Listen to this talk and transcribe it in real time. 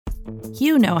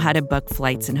You know how to book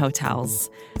flights and hotels.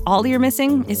 All you're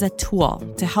missing is a tool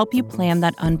to help you plan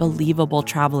that unbelievable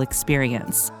travel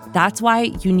experience. That's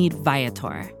why you need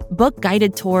Viator. Book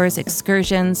guided tours,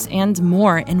 excursions, and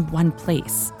more in one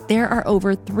place. There are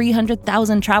over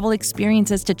 300,000 travel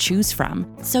experiences to choose from,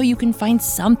 so you can find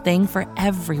something for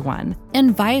everyone.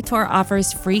 And Viator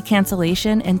offers free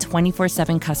cancellation and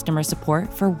 24/7 customer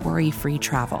support for worry-free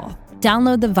travel.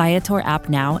 Download the Viator app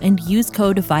now and use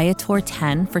code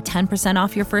Viator10 for 10%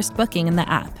 off your first booking in the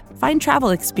app. Find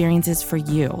travel experiences for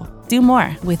you. Do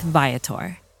more with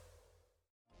Viator.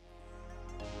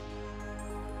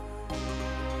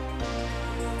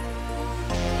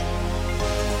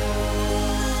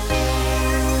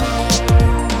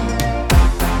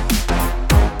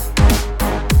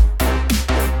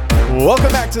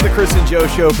 Welcome back to the Chris and Joe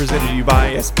Show, presented to you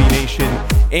by SB Nation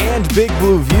and Big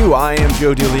Blue View. I am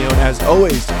Joe DeLeon, as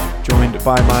always, joined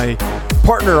by my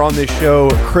partner on this show,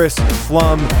 Chris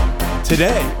Pflum.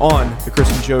 Today on the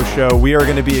Chris and Joe Show, we are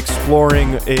going to be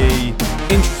exploring a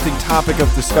interesting topic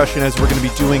of discussion, as we're going to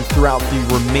be doing throughout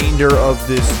the remainder of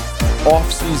this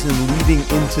off-season leading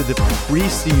into the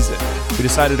preseason. We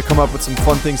decided to come up with some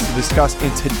fun things to discuss,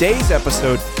 and today's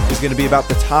episode is going to be about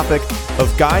the topic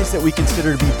of guys that we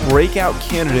consider to be breakout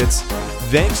candidates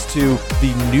thanks to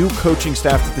the new coaching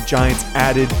staff that the Giants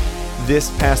added this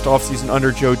past offseason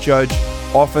under Joe Judge,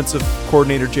 offensive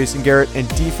coordinator Jason Garrett and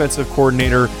defensive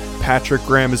coordinator Patrick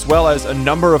Graham, as well as a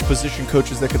number of position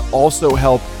coaches that could also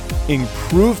help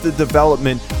improve the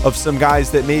development of some guys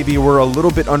that maybe were a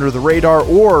little bit under the radar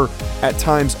or at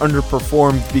times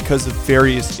underperformed because of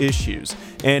various issues.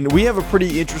 And we have a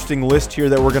pretty interesting list here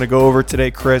that we're going to go over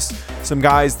today, Chris. Some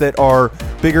guys that are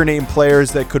bigger name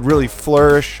players that could really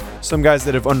flourish, some guys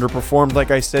that have underperformed,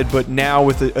 like I said, but now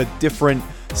with a different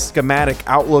schematic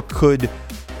outlook could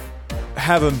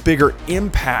have a bigger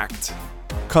impact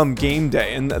come game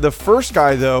day. And the first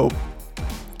guy, though,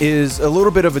 is a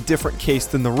little bit of a different case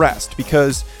than the rest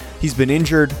because he's been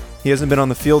injured, he hasn't been on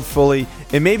the field fully,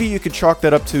 and maybe you could chalk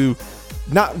that up to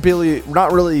not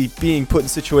really being put in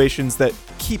situations that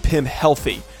keep him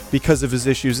healthy because of his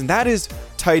issues. And that is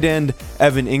tight end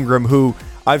Evan Engram, who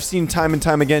I've seen time and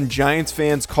time again Giants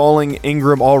fans calling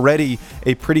Engram already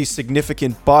a pretty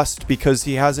significant bust because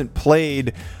he hasn't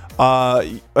played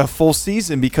a full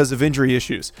season because of injury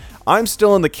issues. I'm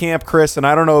still in the camp, Chris, and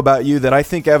I don't know about you, that I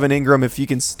think Evan Engram, if he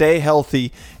can stay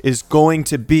healthy, is going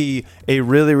to be a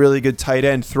really, really good tight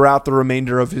end throughout the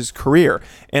remainder of his career.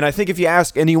 And I think if you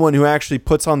ask anyone who actually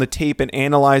puts on the tape and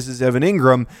analyzes Evan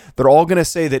Engram, they're all going to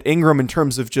say that Engram, in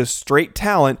terms of just straight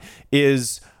talent,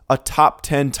 is a top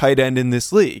 10 tight end in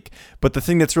this league. But the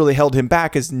thing that's really held him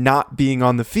back is not being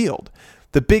on the field.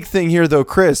 The big thing here, though,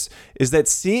 Chris, is that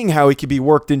seeing how he can be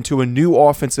worked into a new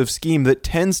offensive scheme that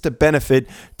tends to benefit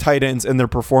tight ends and their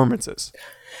performances.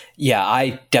 Yeah,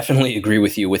 I definitely agree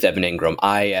with you with Evan Engram.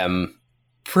 I am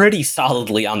pretty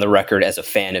solidly on the record as a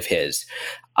fan of his.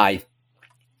 I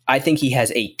think he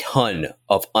has a ton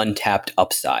of untapped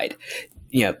upside.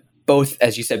 You know, both,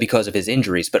 as you said, because of his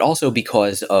injuries, but also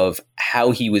because of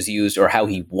how he was used or how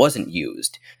he wasn't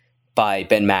used by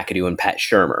Ben McAdoo and Pat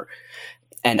Shurmur.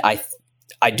 And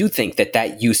I do think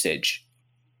that usage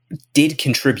did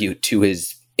contribute to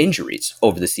his injuries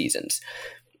over the seasons.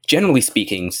 Generally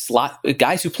speaking,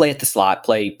 guys who play at the slot,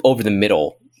 play over the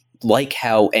middle, like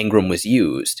how Engram was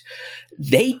used,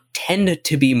 they tend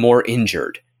to be more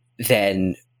injured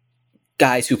than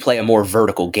guys who play a more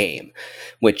vertical game,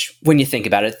 which, when you think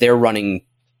about it, they're running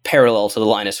parallel to the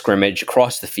line of scrimmage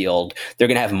across the field. They're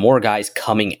going to have more guys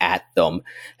coming at them,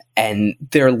 and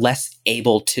they're less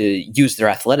able to use their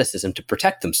athleticism to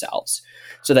protect themselves.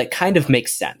 So that kind of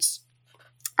makes sense.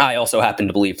 I also happen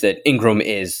to believe that Engram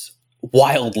is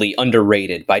wildly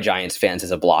underrated by Giants fans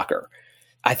as a blocker.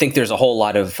 I think there's a whole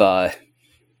lot of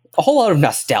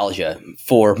nostalgia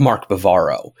for Mark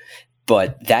Bavaro,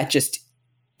 but that just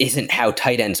isn't how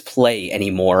tight ends play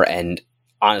anymore. And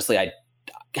honestly, I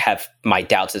have my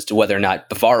doubts as to whether or not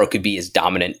Bavaro could be as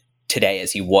dominant today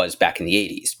as he was back in the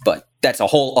 80s, but that's a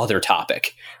whole other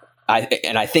topic.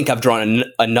 I think I've drawn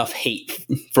enough hate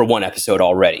for one episode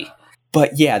already.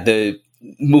 But yeah,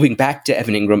 moving back to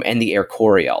Evan Engram and the Air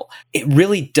Coryell,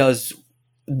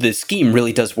 the scheme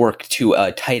really does work to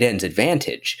a tight end's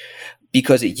advantage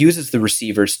because it uses the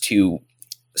receivers to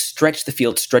stretch the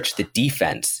field, stretch the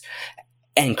defense,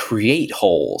 and create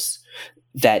holes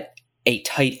that a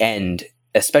tight end,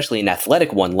 especially an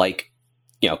athletic one like,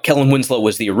 Kellen Winslow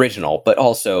was the original, but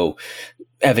also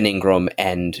Evan Engram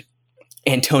and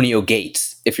Antonio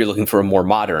Gates, if you're looking for a more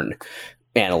modern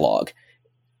analog.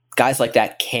 Guys like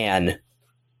that can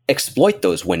exploit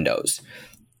those windows.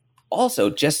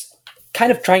 Also, just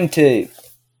kind of trying to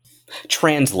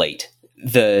translate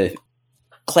the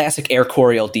classic Air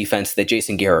Coryell defense that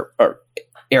Jason Garrett, or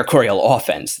Air Coryell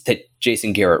offense that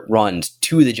Jason Garrett runs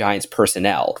to the Giants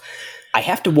personnel, I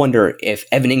have to wonder if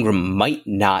Evan Ingram might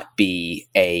not be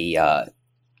the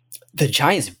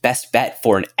Giants' best bet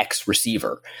for an X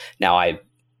receiver. Now, I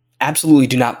absolutely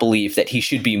do not believe that he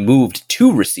should be moved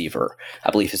to receiver.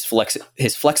 I believe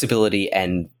his flexibility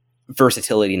and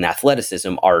versatility and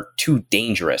athleticism are too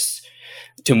dangerous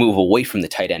to move away from the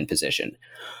tight end position.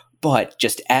 But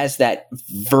just as that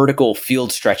vertical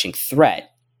field stretching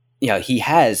threat, he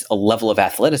has a level of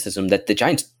athleticism that the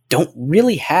Giants don't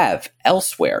really have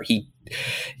elsewhere.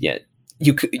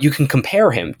 You can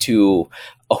compare him to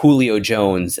a Julio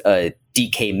Jones, a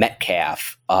DK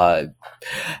Metcalf,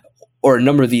 or a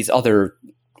number of these other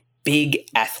big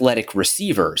athletic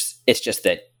receivers. It's just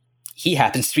that he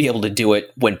happens to be able to do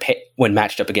it when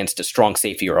matched up against a strong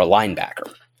safety or a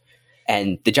linebacker.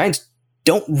 And the Giants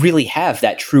don't really have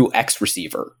that true X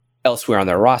receiver elsewhere on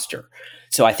their roster.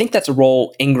 So I think that's a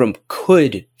role Ingram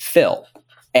could fill.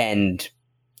 And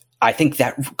I think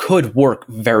that could work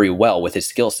very well with his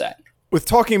skill set. With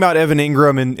talking about Evan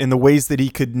Ingram and the ways that he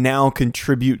could now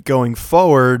contribute going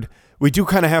forward, we do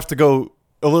kind of have to go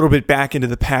a little bit back into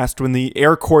the past when the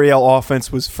Air Coryell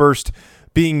offense was first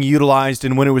being utilized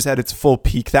and when it was at its full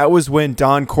peak. That was when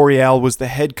Don Coryell was the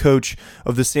head coach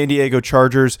of the San Diego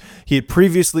Chargers. He had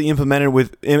previously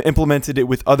implemented it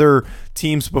with other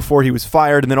teams before he was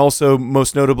fired, and then also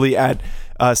most notably at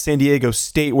San Diego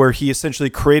State, where he essentially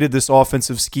created this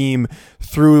offensive scheme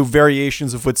through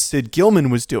variations of what Sid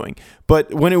Gilman was doing.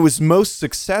 But when it was most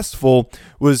successful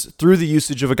was through the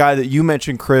usage of a guy that you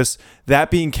mentioned, Chris, that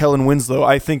being Kellen Winslow.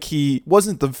 I think he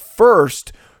wasn't the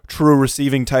first true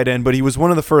receiving tight end, but he was one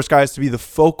of the first guys to be the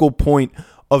focal point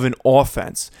of an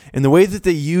offense. And the way that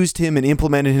they used him and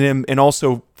implemented him and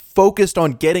also focused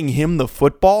on getting him the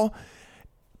football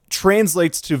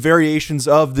translates to variations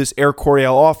of this Air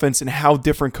Coryell offense and how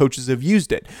different coaches have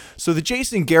used it. So the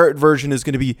Jason Garrett version is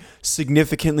going to be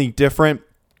significantly different.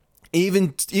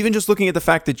 Even just looking at the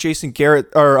fact that Jason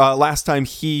Garrett, last time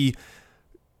he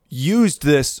used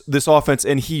this offense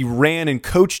and he ran and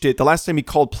coached it, the last time he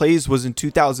called plays was in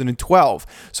 2012.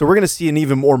 So we're going to see an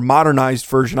even more modernized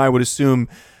version, I would assume,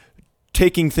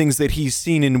 taking things that he's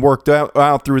seen and worked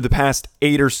out through the past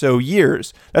 8 or so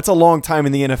years. That's a long time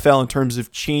in the NFL in terms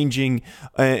of changing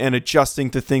and adjusting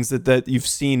to things that you've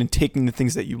seen and taking the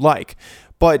things that you like.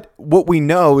 But what we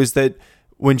know is that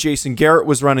when Jason Garrett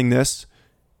was running this,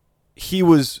 he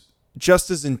was just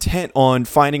as intent on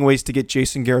finding ways to get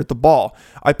Jason Garrett the ball.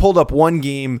 I pulled up one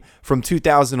game from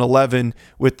 2011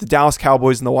 with the Dallas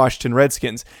Cowboys and the Washington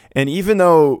Redskins, and even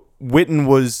though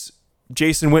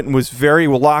Jason Witten was very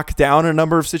locked down in a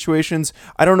number of situations,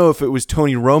 I don't know if it was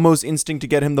Tony Romo's instinct to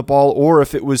get him the ball or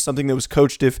if it was something that was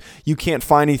coached. If you can't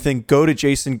find anything, go to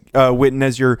Jason Witten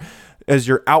as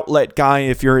your outlet guy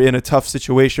if you're in a tough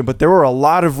situation. But there were a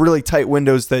lot of really tight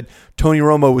windows that Tony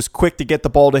Romo was quick to get the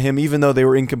ball to him, even though they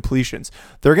were incompletions.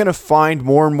 They're going to find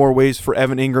more and more ways for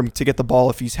Evan Ingram to get the ball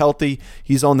if he's healthy,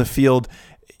 he's on the field.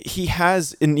 He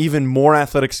has an even more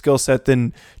athletic skill set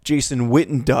than Jason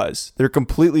Witten does. They're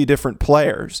completely different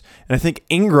players. And I think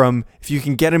Ingram, if you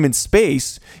can get him in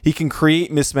space, he can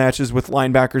create mismatches with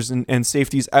linebackers and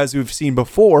safeties as we've seen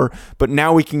before, but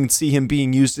now we can see him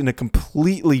being used in a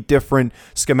completely different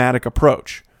schematic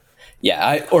approach.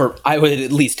 Yeah, I would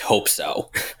at least hope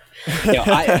so.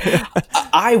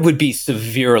 I would be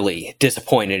severely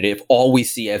disappointed if all we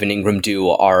see Evan Ingram do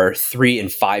are 3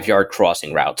 and 5 yard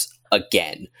crossing routes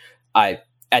again.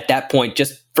 At that point,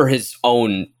 just for his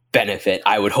own benefit,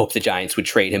 I would hope the Giants would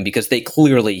trade him because they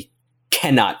clearly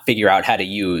cannot figure out how to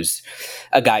use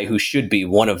a guy who should be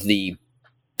one of the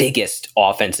biggest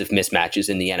offensive mismatches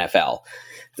in the NFL.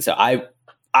 So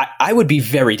I would be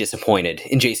very disappointed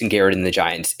in Jason Garrett and the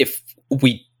Giants if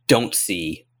we don't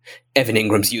see Evan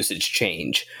Ingram's usage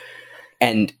change.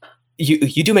 And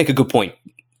you do make a good point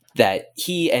that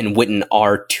he and Witten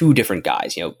are two different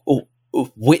guys.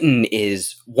 Witten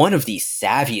is one of the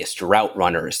savviest route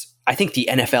runners I think the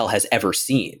NFL has ever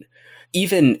seen.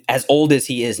 Even as old as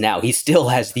he is now, he still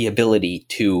has the ability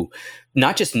to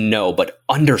not just know, but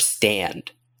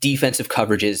understand defensive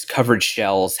coverages, coverage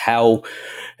shells, how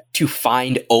to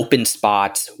find open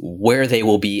spots, where they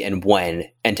will be and when,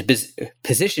 and to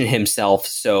position himself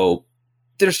so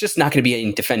there's just not going to be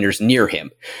any defenders near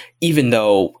him, even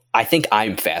though I think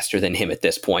I'm faster than him at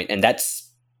this point, and that's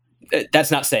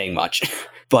not saying much.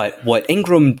 But what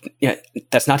Ingram,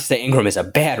 that's not to say Ingram is a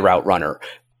bad route runner,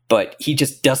 but he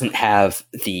just doesn't have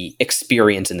the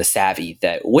experience and the savvy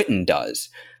that Witten does.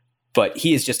 But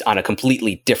he is just on a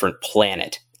completely different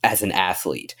planet as an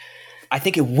athlete. I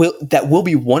think that will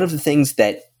be one of the things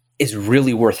that is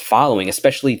really worth following,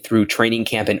 especially through training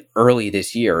camp and early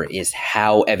this year, is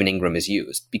how Evan Engram is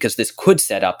used, because this could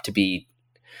set up to be,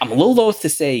 I'm a little loath to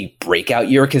say breakout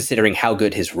year considering how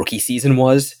good his rookie season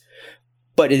was,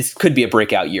 but it could be a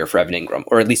breakout year for Evan Engram,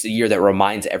 or at least a year that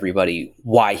reminds everybody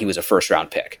why he was a first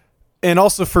round pick. And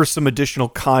also for some additional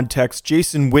context,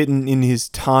 Jason Witten in his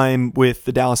time with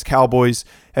the Dallas Cowboys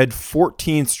had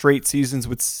 14 straight seasons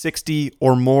with 60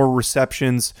 or more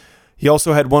receptions. He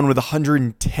also had one with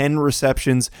 110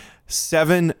 receptions,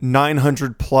 7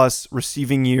 900-plus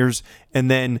receiving years,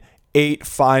 and then 8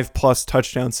 5-plus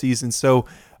touchdown seasons. So,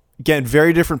 again,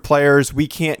 very different players. We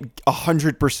can't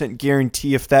 100%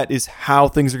 guarantee if that is how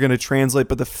things are going to translate.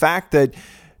 But the fact that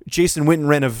Jason Witten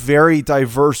ran a very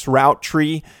diverse route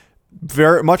tree,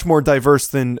 very much more diverse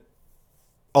than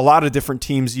a lot of different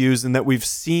teams use, and that we've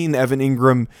seen Evan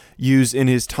Engram use in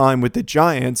his time with the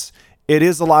Giants, it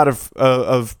is a lot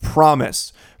of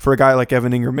promise for a guy like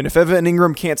Evan Engram. And if Evan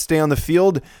Engram can't stay on the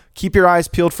field, keep your eyes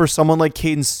peeled for someone like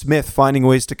Caden Smith finding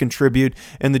ways to contribute,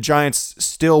 and the Giants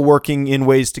still working in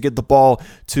ways to get the ball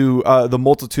to the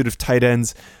multitude of tight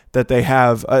ends that they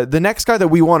have. The next guy that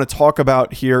we want to talk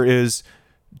about here is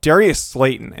Darius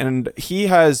Slayton, and he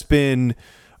has been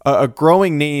a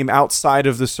growing name outside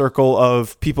of the circle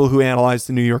of people who analyze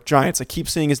the New York Giants. I keep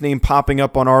seeing his name popping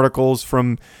up on articles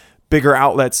from bigger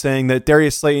outlets saying that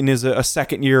Darius Slayton is a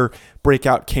second-year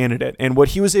breakout candidate. And what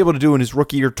he was able to do in his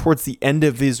rookie year towards the end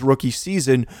of his rookie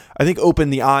season, I think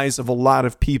opened the eyes of a lot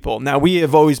of people. Now, we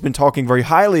have always been talking very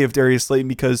highly of Darius Slayton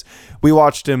because we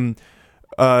watched him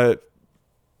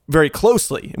very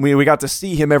closely. And we got to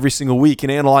see him every single week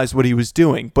and analyze what he was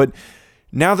doing. But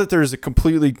now that there's a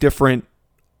completely different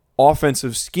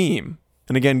offensive scheme,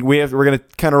 and again, we're going to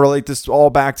kind of relate this all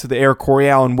back to the Air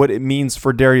Coryell and what it means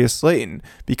for Darius Slayton.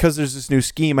 Because there's this new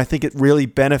scheme, I think it really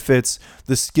benefits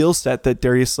the skill set that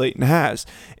Darius Slayton has.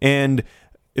 And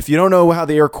if you don't know how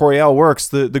the Air Coryell works,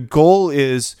 the goal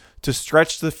is to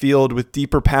stretch the field with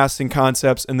deeper passing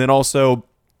concepts, and then also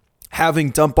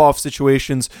having dump-off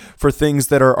situations for things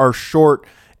that are short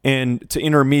and to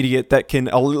intermediate that can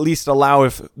at least allow,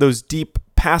 if those deep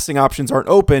passing options aren't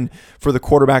open, for the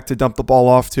quarterback to dump the ball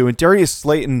off to. And Darius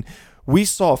Slayton, we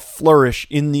saw flourish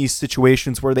in these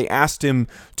situations where they asked him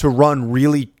to run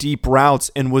really deep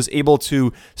routes and was able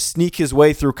to sneak his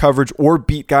way through coverage or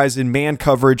beat guys in man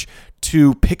coverage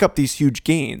to pick up these huge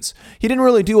gains. He didn't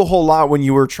really do a whole lot when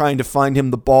you were trying to find him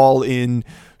the ball in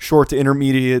short to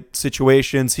intermediate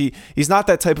situations. He's not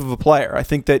that type of a player. I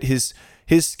think that his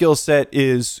skill set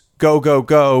is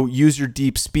go, use your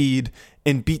deep speed,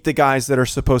 and beat the guys that are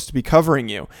supposed to be covering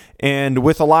you. And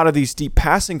with a lot of these deep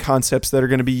passing concepts that are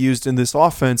going to be used in this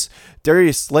offense,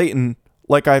 Darius Slayton,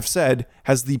 like I've said,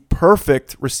 has the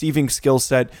perfect receiving skill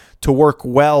set to work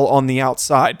well on the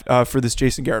outside for this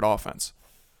Jason Garrett offense.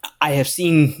 I have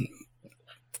seen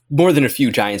more than a few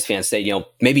Giants fans say,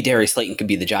 maybe Darius Slayton could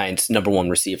be the Giants' number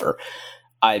one receiver.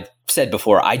 I've said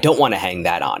before, I don't want to hang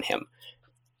that on him.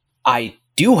 I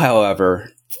do,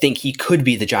 however, think he could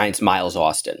be the Giants' Miles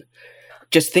Austin.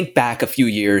 Just think back a few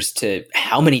years to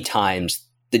how many times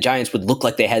the Giants would look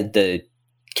like they had the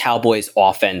Cowboys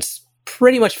offense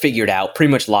pretty much figured out,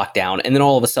 pretty much locked down, and then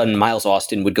all of a sudden Miles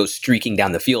Austin would go streaking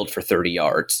down the field for 30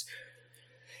 yards.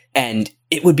 And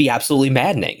it would be absolutely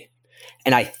maddening.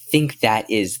 And I think that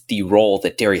is the role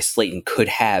that Darius Slayton could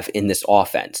have in this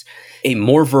offense. A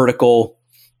more vertical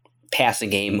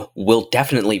passing game will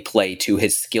definitely play to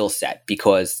his skill set,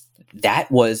 because that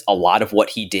was a lot of what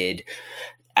he did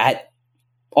at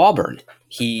Auburn.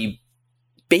 He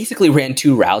basically ran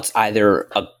two routes, either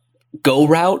a go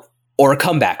route or a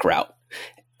comeback route.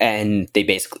 And they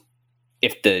basically,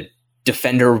 if the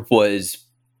defender was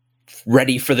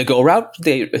ready for the go route,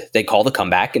 they call the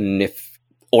comeback,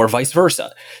 or vice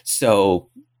versa. So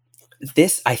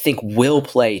this, I think, will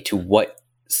play to what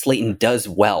Slayton does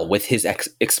well with his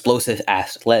explosive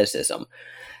athleticism.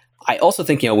 I also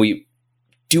think, we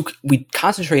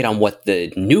concentrate on what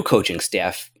the new coaching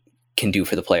staff can do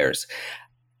for the players.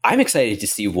 I'm excited to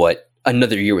see what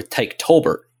another year with Tyke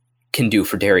Tolbert can do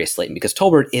for Darius Slayton, because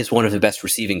Tolbert is one of the best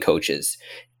receiving coaches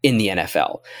in the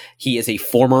NFL. He is a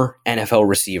former NFL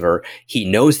receiver. He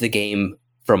knows the game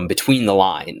from between the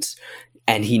lines,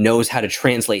 and he knows how to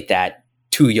translate that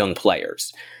to young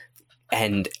players.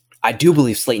 And I do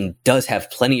believe Slayton does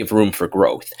have plenty of room for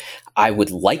growth. I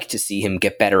would like to see him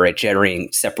get better at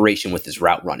generating separation with his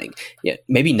route running. Yeah,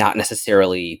 maybe not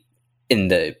necessarily in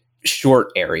the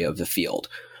short area of the field,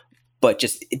 but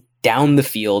just down the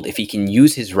field, if he can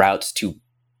use his routes to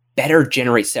better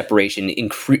generate separation,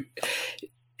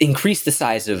 increase the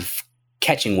size of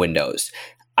catching windows,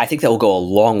 I think that will go a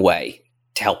long way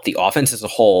to help the offense as a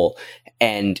whole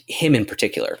and him in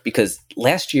particular, because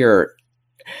last year,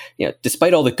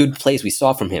 despite all the good plays we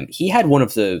saw from him, he had one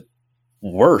of the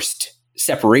worst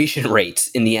separation rates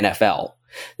in the NFL.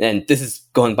 And this is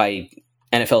going by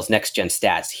NFL's next gen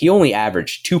stats. He only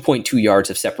averaged 2.2 yards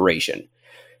of separation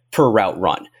per route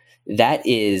run. That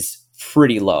is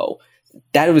pretty low.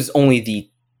 That was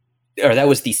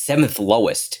the seventh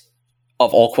lowest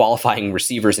of all qualifying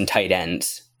receivers and tight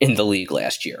ends in the league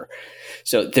last year.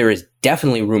 So there is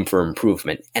definitely room for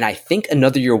improvement. And I think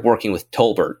another year working with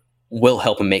Tolbert will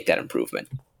help him make that improvement.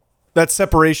 That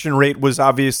separation rate was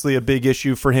obviously a big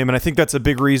issue for him, and I think that's a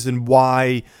big reason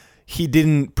why he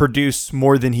didn't produce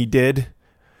more than he did.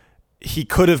 He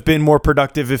could have been more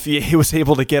productive if he was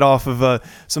able to get off of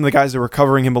some of the guys that were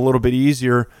covering him a little bit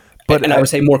easier. But I would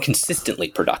say more consistently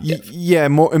productive. Yeah,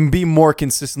 be more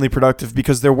consistently productive,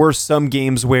 because there were some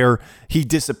games where he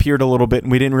disappeared a little bit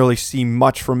and we didn't really see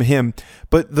much from him.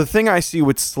 But the thing I see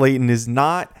with Slayton is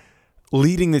not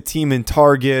leading the team in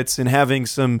targets and having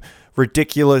some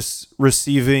ridiculous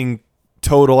receiving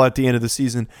total at the end of the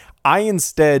season. I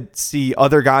instead see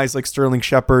other guys like Sterling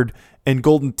Shepard and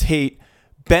Golden Tate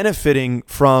benefiting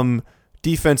from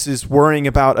defenses worrying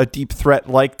about a deep threat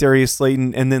like Darius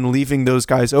Slayton and then leaving those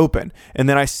guys open. And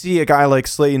then I see a guy like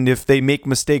Slayton, if they make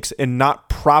mistakes and not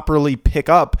properly pick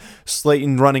up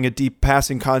Slayton running a deep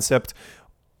passing concept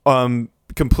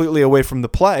completely away from the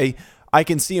play, I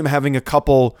can see him having a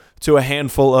couple to a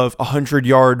handful of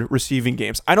 100-yard receiving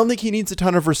games. I don't think he needs a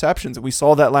ton of receptions. We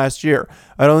saw that last year.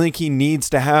 I don't think he needs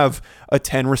to have a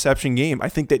 10-reception game. I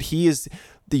think that he is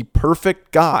the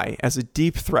perfect guy as a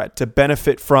deep threat to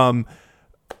benefit from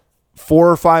 4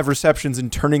 or 5 receptions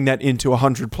and turning that into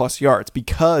 100+ yards,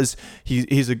 because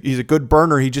he's a good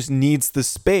burner. He just needs the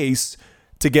space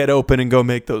to get open and go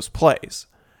make those plays.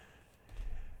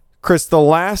 Chris, the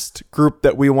last group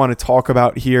that we want to talk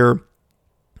about here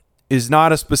is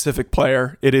not a specific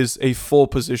player. It is a full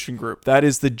position group. That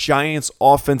is the Giants'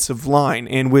 offensive line.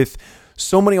 And with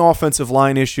so many offensive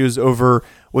line issues over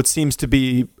what seems to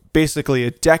be basically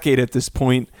a decade at this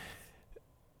point,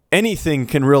 anything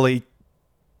can really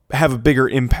have a bigger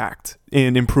impact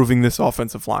in improving this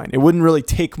offensive line. It wouldn't really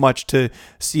take much to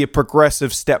see a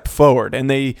progressive step forward. And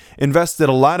they invested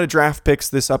a lot of draft picks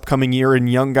this upcoming year in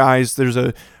young guys. There's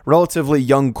a relatively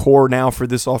young core now for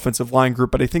this offensive line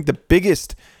group, but I think the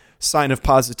biggest sign of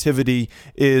positivity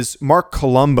is Mark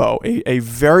Colombo, a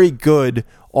very good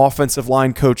offensive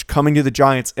line coach coming to the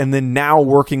Giants and then now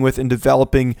working with and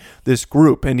developing this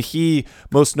group. And he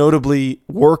most notably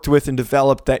worked with and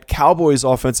developed that Cowboys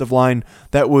offensive line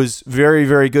that was very,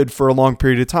 very good for a long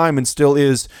period of time and still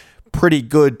is pretty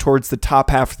good towards the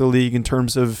top half of the league in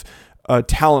terms of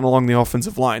talent along the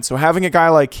offensive line. So having a guy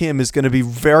like him is going to be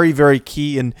very, very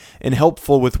key and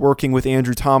helpful with working with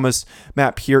Andrew Thomas,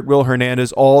 Matt Peart, Will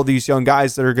Hernandez, all these young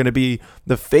guys that are going to be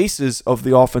the faces of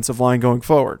the offensive line going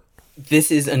forward.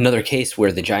 This is another case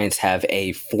where the Giants have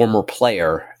a former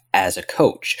player as a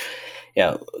coach.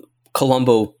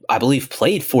 Colombo, I believe,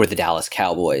 played for the Dallas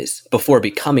Cowboys before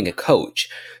becoming a coach.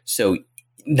 So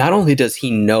not only does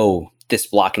he know this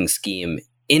blocking scheme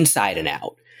inside and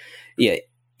out,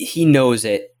 he knows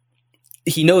it.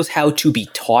 He knows how to be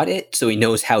taught it, so he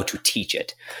knows how to teach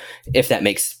it, if that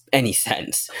makes any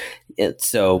sense.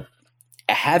 So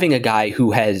having a guy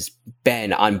who has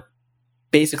been on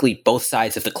basically both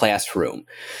sides of the classroom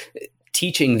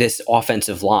teaching this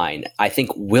offensive line, I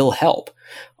think will help.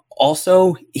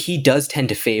 Also, he does tend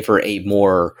to favor a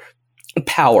more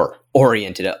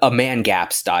power-oriented, a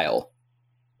man-gap style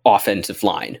offensive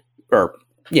line,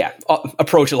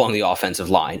 approach along the offensive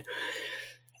line.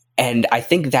 And I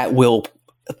think that will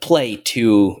play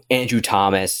to Andrew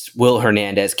Thomas, Will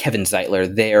Hernandez, Kevin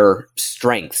Zeitler, their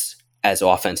strengths as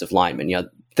offensive linemen.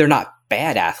 They're not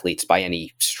bad athletes by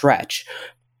any stretch,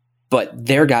 but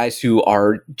they're guys who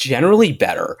are generally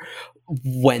better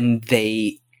when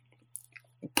they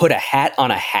put a hat on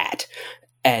a hat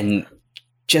and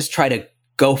just try to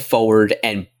go forward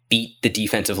and beat the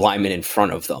defensive lineman in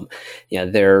front of them.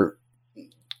 They're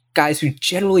guys who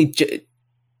generally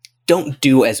don't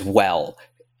do as well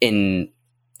in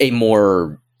a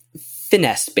more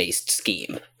finesse-based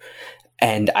scheme.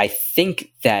 And I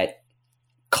think that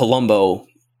Colombo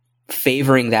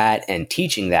favoring that and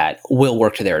teaching that will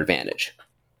work to their advantage.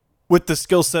 With the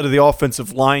skill set of the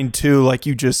offensive line, too, like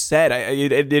you just said,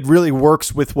 it really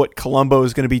works with what Colombo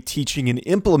is going to be teaching and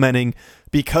implementing,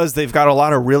 because they've got a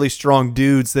lot of really strong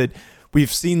dudes that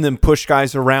we've seen them push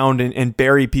guys around and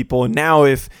bury people. And now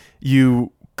if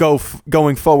you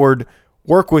going forward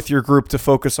work with your group to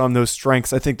focus on those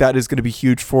strengths. I think that is going to be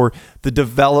huge for the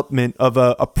development of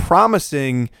a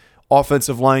promising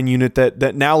offensive line unit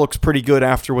that now looks pretty good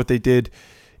after what they did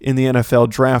in the NFL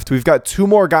draft. We've got two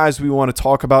more guys we want to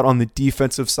talk about on the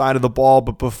defensive side of the ball,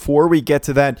 but before we get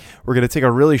to that, we're going to take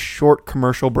a really short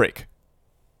commercial break.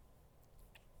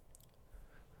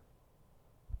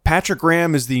 Patrick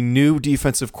Graham is the new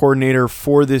defensive coordinator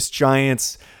for this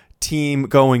Giants team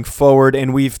going forward,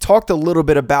 and we've talked a little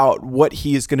bit about what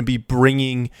he is going to be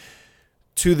bringing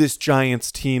to this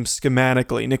Giants team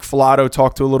schematically. Nick Filato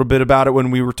talked a little bit about it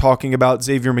when we were talking about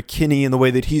Xavier McKinney and the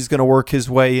way that he's going to work his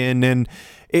way in, and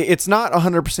it's not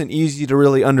 100% easy to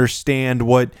really understand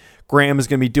what Graham is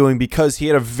going to be doing because he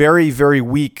had a very, very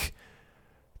weak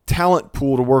talent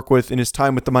pool to work with in his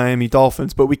time with the Miami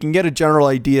Dolphins, but we can get a general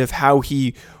idea of how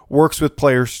he works with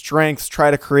player strengths,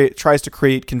 tries to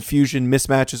create confusion,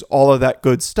 mismatches, all of that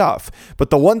good stuff. But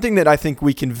the one thing that I think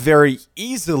we can very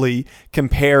easily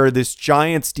compare this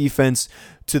Giants defense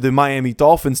to the Miami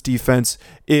Dolphins defense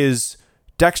is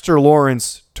Dexter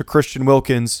Lawrence to Christian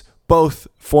Wilkins, both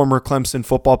former Clemson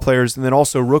football players, and then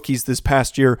also rookies this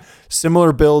past year.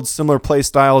 Similar builds, similar play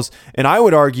styles, and I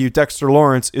would argue Dexter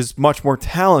Lawrence is much more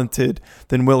talented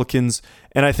than Wilkins,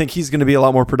 and I think he's going to be a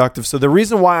lot more productive. So the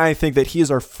reason why I think that he is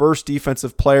our first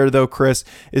defensive player, though, Chris,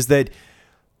 is that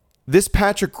this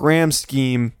Patrick Graham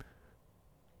scheme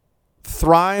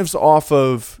thrives off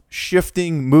of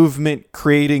shifting, movement,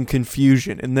 creating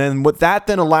confusion. And then what that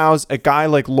then allows a guy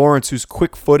like Lawrence, who's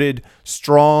quick-footed,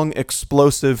 strong,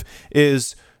 explosive,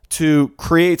 is to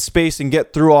create space and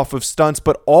get through off of stunts,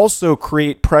 but also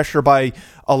create pressure by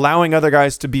allowing other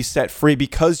guys to be set free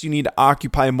because you need to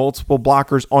occupy multiple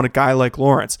blockers on a guy like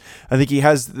Lawrence. I think he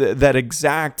has that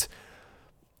exact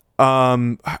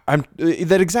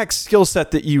skill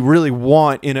set that you really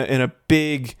want in a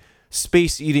big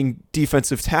space-eating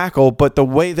defensive tackle, but the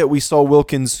way that we saw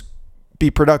Wilkins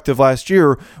be productive last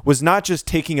year was not just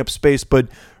taking up space, but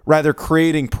rather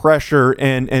creating pressure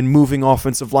and moving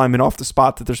offensive linemen off the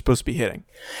spot that they're supposed to be hitting.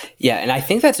 Yeah, and I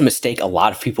think that's a mistake a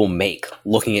lot of people make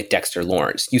looking at Dexter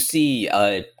Lawrence. You see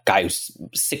a guy who's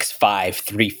 6'5",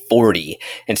 340,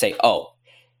 and say, oh,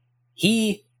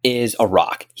 he is a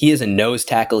rock. He is a nose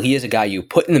tackle. He is a guy you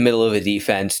put in the middle of a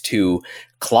defense to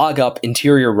clog up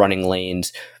interior running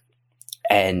lanes,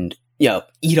 and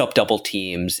eat up double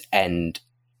teams, and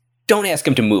don't ask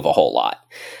him to move a whole lot.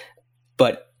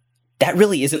 But that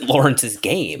really isn't Lawrence's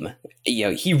game.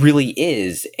 He really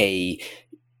is a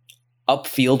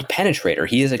upfield penetrator.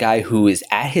 He is a guy who is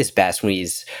at his best when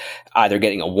he's either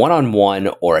getting a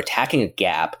one-on-one or attacking a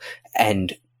gap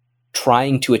and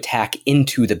trying to attack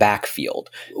into the backfield.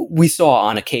 We saw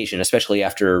on occasion, especially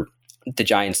after the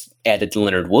Giants added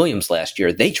Leonard Williams last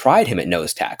year, they tried him at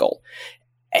nose tackle.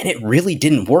 And it really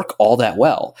didn't work all that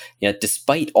well.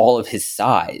 Despite all of his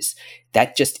size,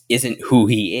 that just isn't who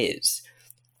he is.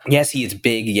 Yes, he is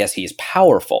big. Yes, he is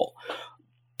powerful.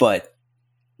 But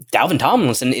Dalvin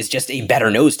Tomlinson is just a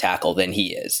better nose tackle than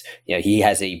he is. He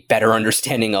has a better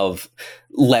understanding of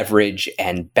leverage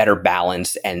and better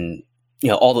balance and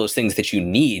all those things that you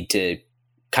need to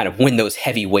kind of win those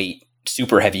heavyweight,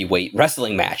 super heavyweight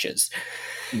wrestling matches.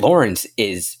 Lawrence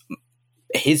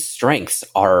his strengths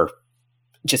are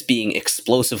just being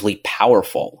explosively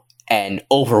powerful and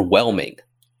overwhelming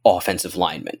offensive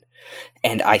linemen.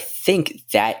 And I think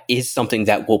that is something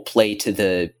that will play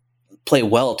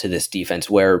well to this defense,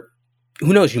 where,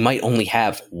 who knows, you might only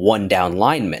have one down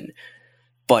lineman.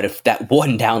 But if that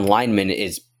one down lineman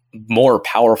is more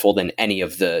powerful than any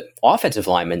of the offensive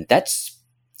linemen, that's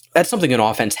something an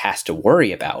offense has to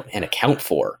worry about and account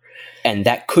for. And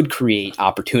that could create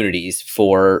opportunities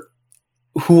for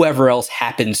whoever else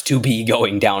happens to be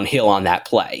going downhill on that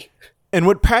play. And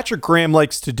what Patrick Graham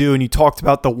likes to do, and you talked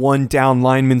about the one down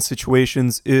lineman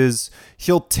situations, is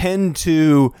he'll tend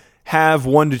to have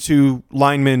 1 to 2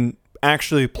 linemen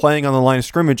actually playing on the line of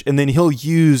scrimmage, and then he'll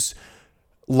use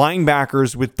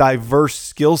linebackers with diverse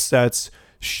skill sets,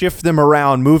 shift them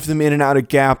around, move them in and out of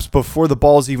gaps before the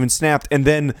ball's even snapped, and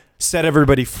then set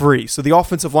everybody free. So the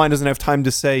offensive line doesn't have time to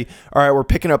say, all right, we're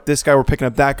picking up this guy, we're picking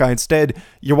up that guy. Instead,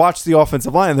 you watch the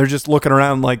offensive line and they're just looking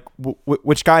around like,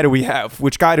 which guy do we have?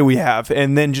 Which guy do we have?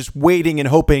 And then just waiting and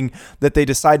hoping that they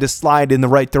decide to slide in the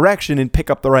right direction and pick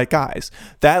up the right guys.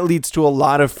 That leads to a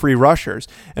lot of free rushers.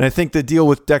 And I think the deal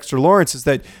with Dexter Lawrence is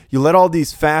that you let all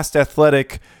these fast,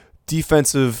 athletic,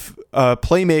 defensive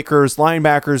playmakers,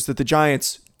 linebackers that the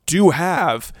Giants do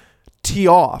have tee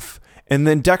off. And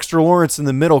then Dexter Lawrence in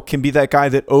the middle can be that guy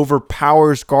that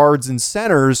overpowers guards and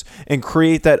centers and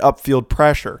create that upfield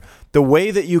pressure. The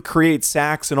way that you create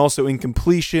sacks and also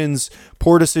incompletions,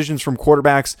 poor decisions from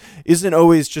quarterbacks, isn't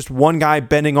always just one guy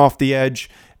bending off the edge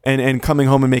and coming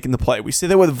home and making the play. We see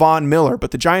that with Von Miller,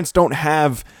 but the Giants don't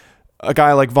have a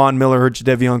guy like Von Miller or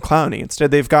Jadeveon Clowney.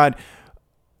 Instead, they've got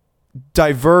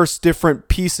diverse different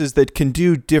pieces that can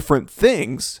do different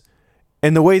things.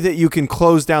 And the way that you can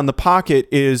close down the pocket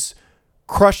is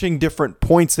crushing different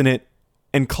points in it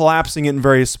and collapsing it in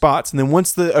various spots. And then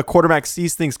once a quarterback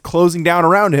sees things closing down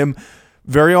around him,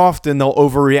 very often they'll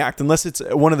overreact. Unless it's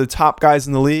one of the top guys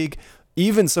in the league,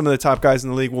 even some of the top guys in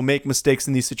the league will make mistakes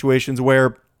in these situations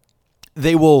where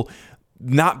they will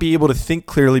not be able to think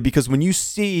clearly, because when you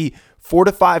see 4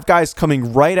 to 5 guys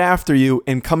coming right after you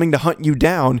and coming to hunt you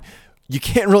down, you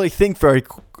can't really think very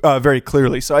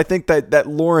clearly. So I think that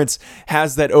Lawrence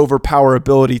has that overpower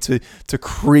ability to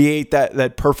create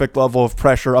that perfect level of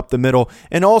pressure up the middle,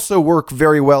 and also work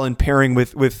very well in pairing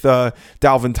with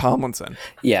Dalvin Tomlinson.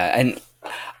 Yeah, and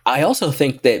I also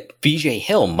think that BJ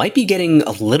Hill might be getting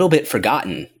a little bit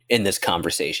forgotten in this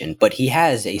conversation, but he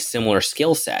has a similar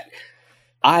skill set.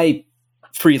 I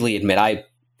freely admit I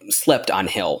slept on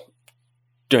Hill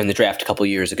during the draft a couple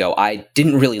years ago. I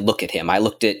didn't really look at him. I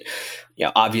looked at,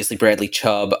 obviously Bradley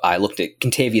Chubb. I looked at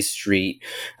Contavious Street.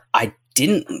 I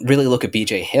didn't really look at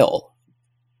BJ Hill.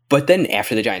 But then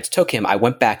after the Giants took him, I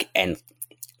went back and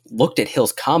looked at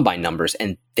Hill's combine numbers,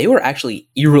 and they were actually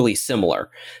eerily similar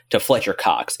to Fletcher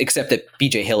Cox, except that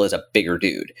BJ Hill is a bigger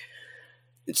dude.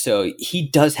 So he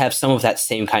does have some of that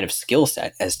same kind of skill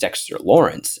set as Dexter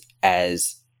Lawrence,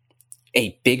 as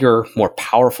a bigger, more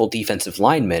powerful defensive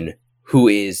lineman who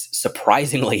is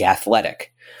surprisingly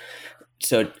athletic.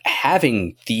 So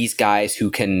having these guys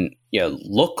who can,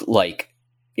 look like,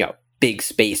 big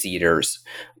space eaters,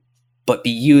 but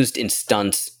be used in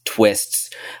stunts, twists,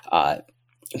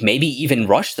 maybe even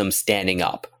rush them standing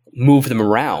up, move them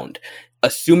around,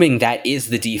 assuming that is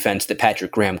the defense that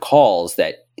Patrick Graham calls,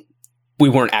 that we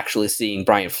weren't actually seeing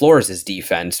Brian Flores'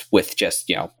 defense with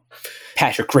just,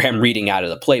 Patrick Graham reading out of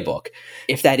the playbook.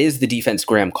 If that is the defense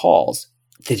Graham calls,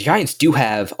 the Giants do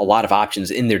have a lot of options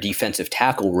in their defensive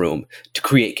tackle room to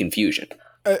create confusion.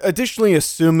 Additionally,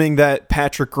 assuming that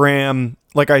Patrick Graham,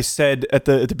 like I said at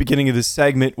the beginning of this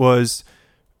segment, was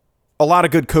a lot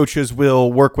of good coaches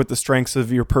will work with the strengths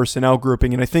of your personnel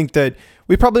grouping. And I think that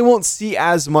we probably won't see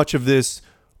as much of this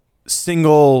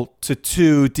single to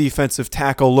 2 defensive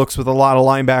tackle looks with a lot of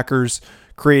linebackers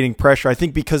creating pressure. I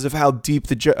think because of how deep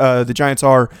the Giants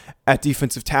are at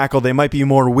defensive tackle, they might be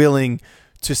more willing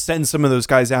to send some of those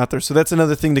guys out there. So that's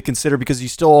another thing to consider, because you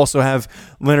still also have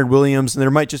Leonard Williams, and there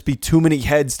might just be too many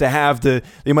heads to have. They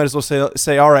might as well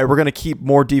say, all right, we're going to keep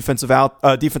more defensive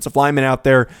linemen out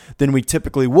there than we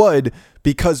typically would,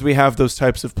 because we have those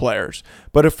types of players.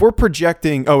 But if we're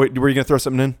projecting, were you going to throw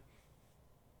something in?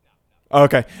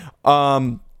 Okay.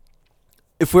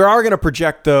 If we are going to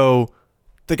project, though,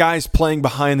 the guys playing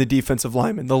behind the defensive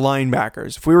linemen, the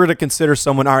linebackers, if we were to consider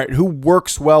someone, all right, who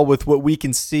works well with what we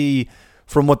can see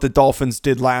from what the Dolphins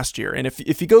did last year. And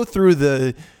if you go through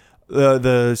the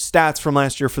stats from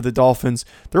last year for the Dolphins,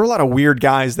 there were a lot of weird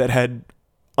guys that had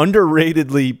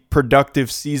underratedly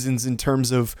productive seasons in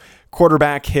terms of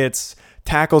quarterback hits,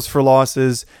 tackles for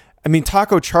losses. I mean,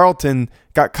 Taco Charlton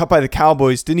got cut by the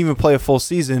Cowboys, didn't even play a full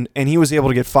season, and he was able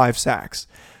to get 5 sacks.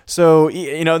 So,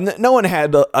 no one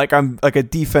had like a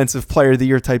defensive player of the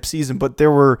year type season, but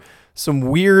there were some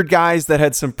weird guys that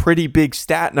had some pretty big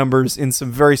stat numbers in some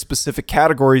very specific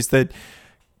categories that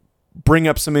bring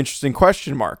up some interesting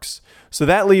question marks. So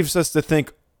that leaves us to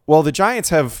think, well, the Giants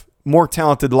have more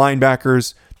talented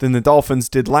linebackers than the Dolphins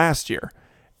did last year.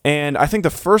 And I think the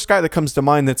first guy that comes to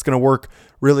mind that's going to work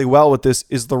really well with this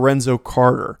is Lorenzo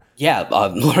Carter. Yeah,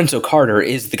 Lorenzo Carter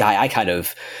is the guy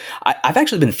I've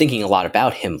actually been thinking a lot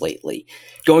about him lately.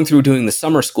 Going through doing the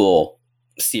summer school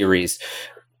series,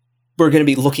 we're going to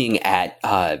be looking at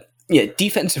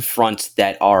defensive fronts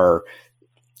that are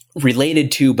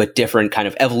related to but different kind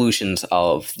of evolutions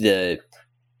of the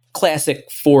classic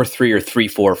 4-3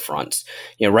 or 3-4 fronts.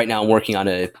 Right now I'm working on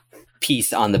a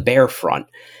piece on the Bear front,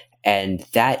 and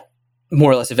that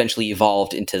more or less eventually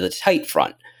evolved into the tight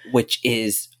front, which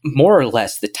is more or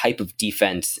less the type of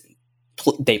defense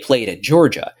they played at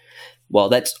Georgia. Well,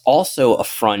 that's also a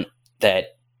front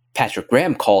that Patrick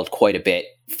Graham called quite a bit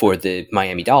for the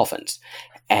Miami Dolphins.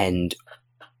 And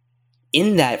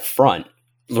in that front,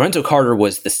 Lorenzo Carter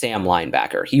was the Sam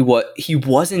linebacker. He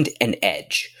wasn't an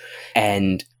edge.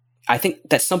 And I think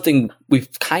that's something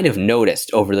we've kind of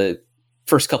noticed over the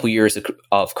first couple years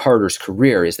of Carter's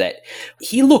career is that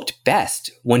he looked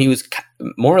best when he was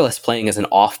more or less playing as an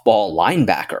off-ball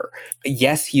linebacker.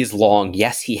 Yes, he is long.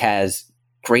 Yes, he has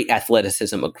great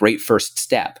athleticism, a great first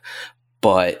step,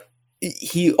 but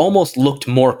he almost looked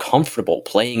more comfortable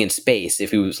playing in space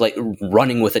if he was like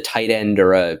running with a tight end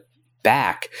or a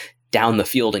back down the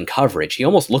field in coverage. He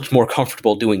almost looked more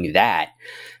comfortable doing that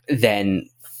than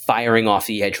firing off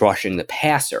the edge rushing the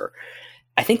passer.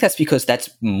 I think that's because that's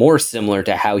more similar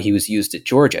to how he was used at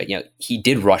Georgia. He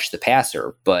did rush the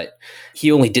passer, but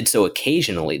he only did so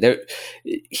occasionally.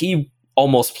 He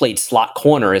almost played slot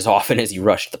corner as often as he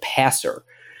rushed the passer.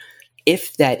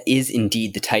 If that is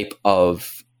indeed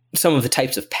some of the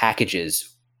types of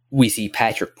packages we see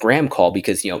Patrick Graham call,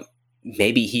 because,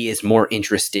 maybe he is more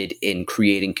interested in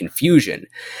creating confusion,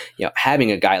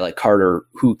 having a guy like Carter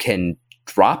who can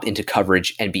drop into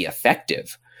coverage and be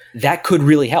effective, that could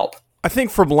really help. I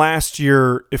think from last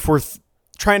year, if we're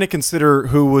trying to consider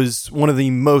who was one of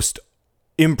the most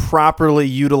improperly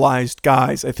utilized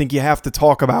guys, I think you have to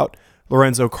talk about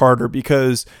Lorenzo Carter,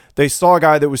 because they saw a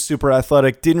guy that was super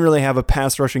athletic, didn't really have a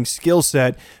pass rushing skill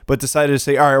set, but decided to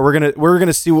say, all right, we're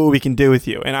gonna see what we can do with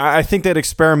you. And I think that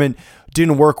experiment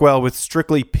didn't work well with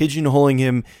strictly pigeonholing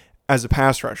him as a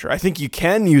pass rusher. I think you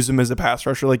can use him as a pass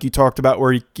rusher, like you talked about,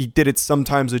 where he did it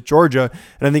sometimes at Georgia,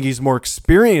 and I think he's more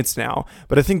experienced now.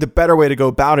 But I think the better way to go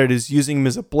about it is using him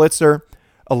as a blitzer,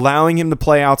 allowing him to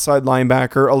play outside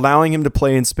linebacker, allowing him to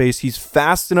play in space. He's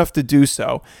fast enough to do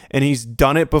so, and he's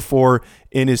done it before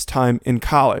in his time in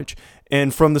college.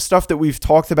 And from the stuff that we've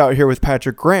talked about here with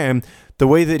Patrick Graham, the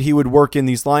way that he would work in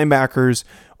these linebackers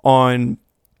on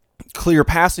clear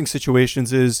passing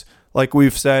situations is, like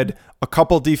we've said, a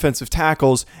couple defensive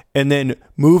tackles, and then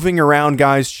moving around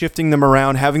guys, shifting them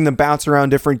around, having them bounce around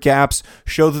different gaps,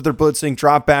 show that they're blitzing,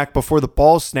 drop back before the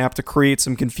ball snap to create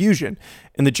some confusion.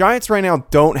 And the Giants right now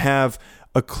don't have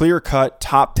a clear-cut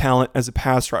top talent as a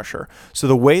pass rusher. So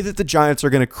the way that the Giants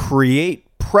are going to create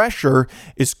pressure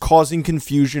is causing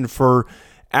confusion for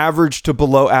average to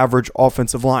below average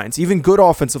offensive lines. Even good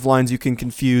offensive lines you can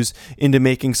confuse into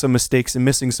making some mistakes and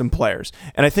missing some players.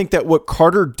 And I think that what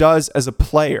Carter does as a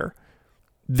player,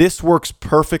 this works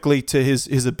perfectly to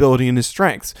his ability and his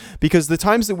strengths, because the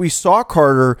times that we saw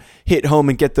Carter hit home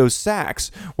and get those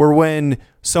sacks were when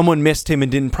someone missed him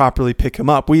and didn't properly pick him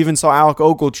up. We even saw Alec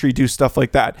Ogletree do stuff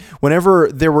like that. Whenever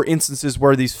there were instances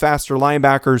where these faster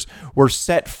linebackers were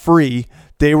set free,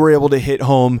 they were able to hit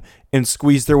home and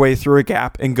squeeze their way through a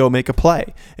gap and go make a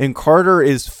play. And Carter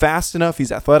is fast enough,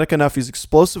 he's athletic enough, he's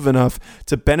explosive enough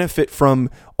to benefit from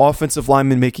offensive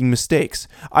linemen making mistakes.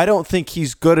 I don't think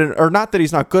he's good, or not that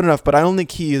he's not good enough, but I don't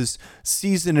think he is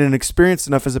seasoned and experienced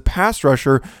enough as a pass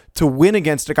rusher to win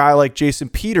against a guy like Jason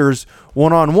Peters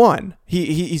one-on-one.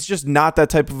 He's just not that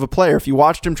type of a player. If you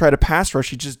watched him try to pass rush,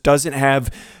 he just doesn't have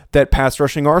that pass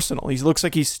rushing arsenal. He looks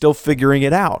like he's still figuring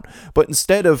it out. But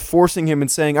instead of forcing him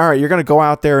and saying, all right, you're going to go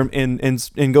out there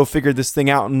and go figure this thing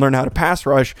out and learn how to pass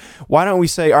rush, why don't we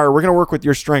say, all right, we're going to work with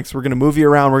your strengths. We're going to move you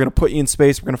around. We're going to put you in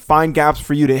space. We're going to find gaps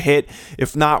for you to hit.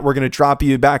 If not, we're going to drop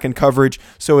you back in coverage.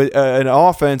 So an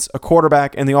offense, a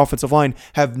quarterback, and the offensive line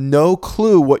have no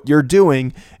clue what you're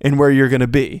doing and where you're going to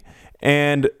be.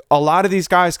 And a lot of these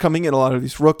guys coming in, a lot of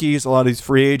these rookies, a lot of these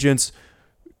free agents,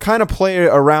 kind of play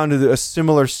around a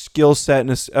similar skill set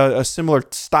and a similar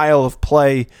style of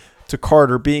play to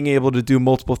Carter, being able to do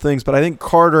multiple things. But I think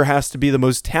Carter has to be the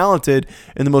most talented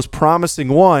and the most promising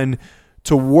one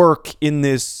to work in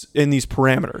these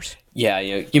parameters. Yeah,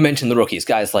 you mentioned the rookies,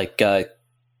 guys like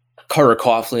Carter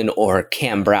Coughlin or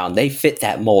Cam Brown. They fit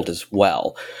that mold as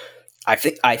well. I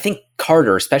think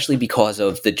Carter, especially because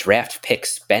of the draft pick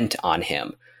spent on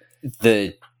him,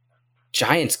 the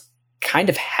Giants kind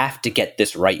of have to get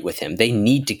this right with him. They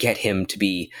need to get him to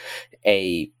be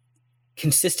a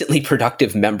consistently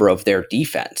productive member of their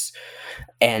defense.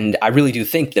 And I really do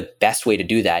think the best way to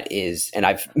do that is, and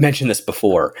I've mentioned this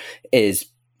before, is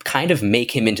kind of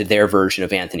make him into their version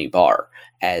of Anthony Barr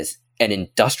as an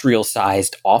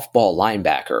industrial-sized off-ball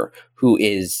linebacker who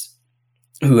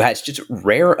has just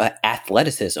rare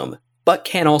athleticism, but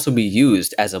can also be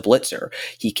used as a blitzer.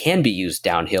 He can be used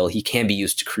downhill. He can be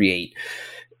used to create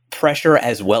pressure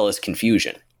as well as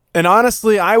confusion. And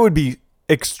honestly, I would be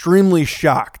extremely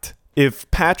shocked if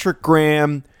Patrick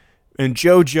Graham and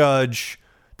Joe Judge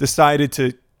decided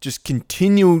to just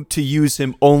continue to use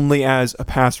him only as a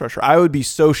pass rusher. I would be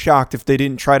so shocked if they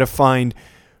didn't try to find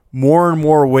more and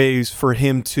more ways for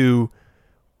him to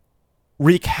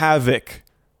wreak havoc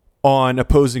on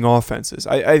opposing offenses.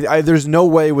 There's no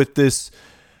way with this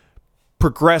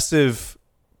progressive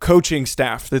coaching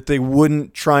staff that they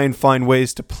wouldn't try and find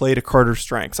ways to play to Carter's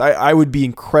strengths. I would be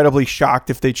incredibly shocked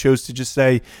if they chose to just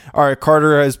say, all right,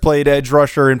 Carter has played edge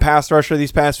rusher and pass rusher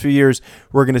these past few years.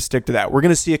 We're going to stick to that. We're going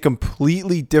to see a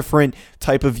completely different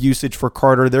type of usage for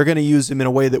Carter. They're going to use him in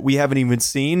a way that we haven't even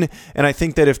seen. And I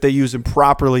think that if they use him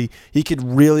properly, he could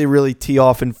really, really tee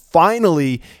off and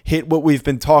finally hit what we've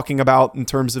been talking about in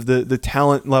terms of the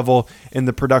talent level and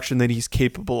the production that he's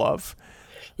capable of.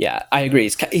 Yeah, I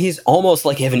agree. He's almost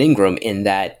like Evan Ingram in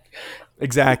that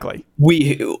exactly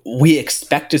we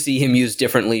expect to see him used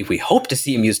differently. We hope to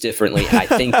see him used differently. And I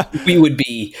think we would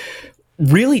be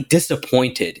really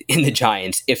disappointed in the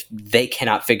Giants if they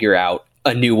cannot figure out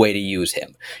a new way to use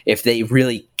him, if they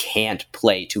really can't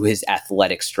play to his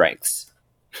athletic strengths.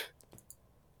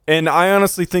 And I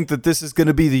honestly think that this is going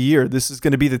to be the year. This is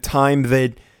going to be the time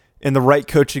that, and the right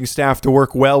coaching staff to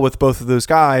work well with both of those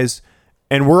guys.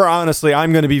 And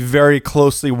I'm going to be very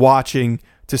closely watching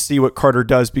to see what Carter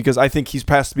does, because I think he's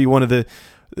past to be one of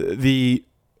the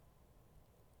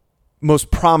most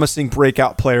promising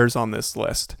breakout players on this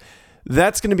list.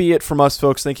 That's going to be it from us,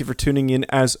 folks. Thank you for tuning in.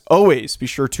 As always, be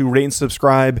sure to rate and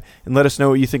subscribe and let us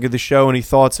know what you think of the show. Any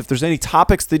thoughts? If there's any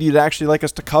topics that you'd actually like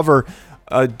us to cover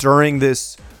during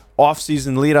this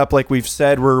off-season lead-up, like we've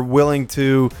said, we're willing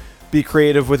to be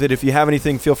creative with it. If you have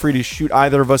anything, feel free to shoot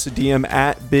either of us a DM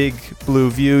at Big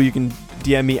Blue View. You can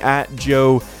DM me at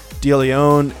Joe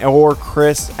DeLeon or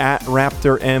Chris at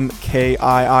Raptor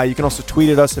MKII. You can also tweet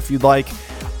at us if you'd like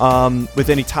with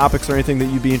any topics or anything that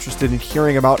you'd be interested in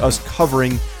hearing about us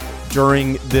covering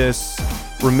during this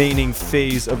remaining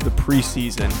phase of the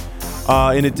preseason.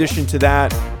 In addition to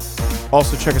that,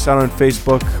 also check us out on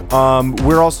Facebook.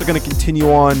 We're also going to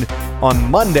continue on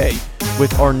Monday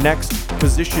with our next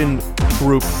position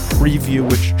group preview,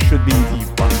 which should be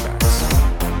the